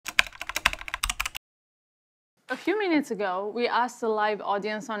A few minutes ago, we asked the live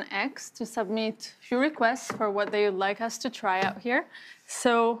audience on X to submit a few requests for what they would like us to try out here.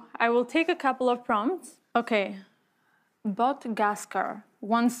 So I will take a couple of prompts. Okay, Bot Gaskar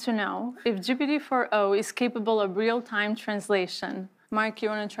wants to know if GPT-4o is capable of real-time translation. Mark, you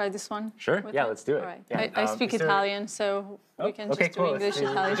want to try this one? Sure, yeah, let's do it. All right. Yeah. I speak Italian, so we can just do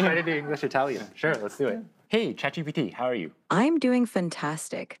English-Italian. Let's try to do English-Italian. Sure, let's do it. Hey, ChatGPT, how are you? I'm doing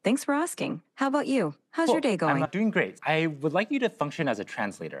fantastic. Thanks for asking. How about you? How's your day going? I'm doing great. I would like you to function as a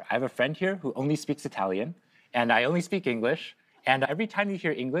translator. I have a friend here who only speaks Italian, and I only speak English. And every time you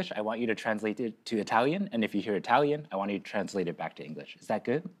hear English, I want you to translate it to Italian. And if you hear Italian, I want you to translate it back to English. Is that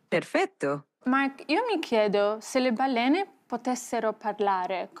good? Perfetto. Mark, io mi chiedo se le balene potessero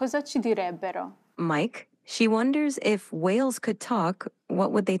parlare, cosa ci direbbero? Mike, she wonders if whales could talk,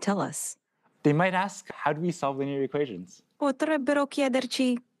 what would they tell us? They might ask, how do we solve linear equations? Potrebbero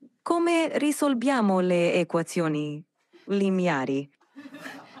chiederci come risolviamo le equazioni lineari.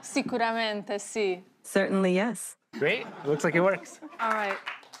 Sicuramente, sì. Certainly, yes. Great, it looks like it works. All right.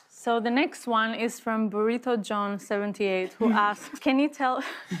 So the next one is from Burrito John 78, who asks, can you tell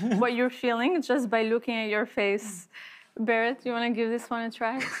what you're feeling just by looking at your face? Barrett, you want to give this one a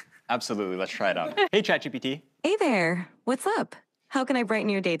try? Absolutely, let's try it out. Hey, ChatGPT. Hey there, what's up? How can I brighten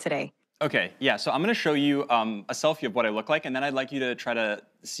your day today? Okay, yeah, so I'm gonna show you a selfie of what I look like, and then I'd like you to try to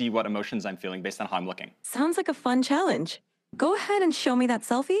see what emotions I'm feeling based on how I'm looking. Sounds like a fun challenge. Go ahead and show me that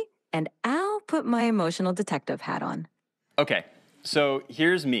selfie, and I'll put my emotional detective hat on. Okay, so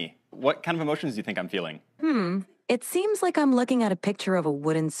here's me. What kind of emotions do you think I'm feeling? It seems like I'm looking at a picture of a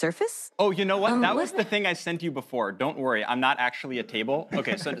wooden surface. Oh, you know what? That was the thing I sent you before. Don't worry, I'm not actually a table.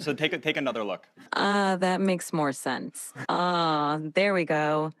 Okay, so take another look. That makes more sense. There we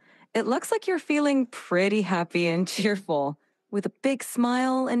go. It looks like you're feeling pretty happy and cheerful, with a big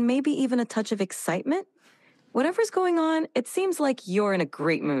smile and maybe even a touch of excitement. Whatever's going on, it seems like you're in a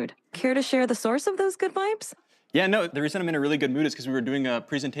great mood. Care to share the source of those good vibes? Yeah, no, the reason I'm in a really good mood is because we were doing a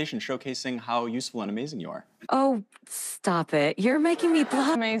presentation showcasing how useful and amazing you are. Oh, stop it. You're making me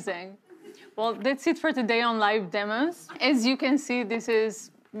blush. Amazing. Well, that's it for today on live demos. As you can see,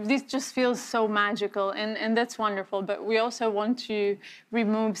 this just feels so magical, and that's wonderful. But we also want to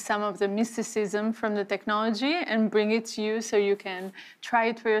remove some of the mysticism from the technology and bring it to you so you can try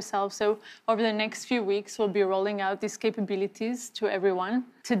it for yourself. So over the next few weeks, we'll be rolling out these capabilities to everyone.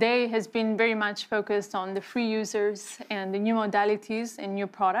 Today has been very much focused on the free users and the new modalities and new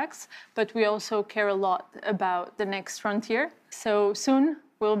products, but we also care a lot about the next frontier. So soon,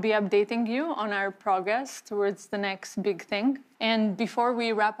 we'll be updating you on our progress towards the next big thing. And before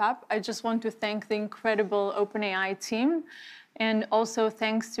we wrap up, I just want to thank the incredible OpenAI team, and also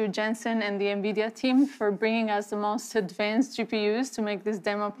thanks to Jensen and the NVIDIA team for bringing us the most advanced GPUs to make this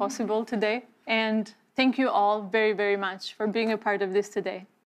demo possible today. And thank you all very, very much for being a part of this today.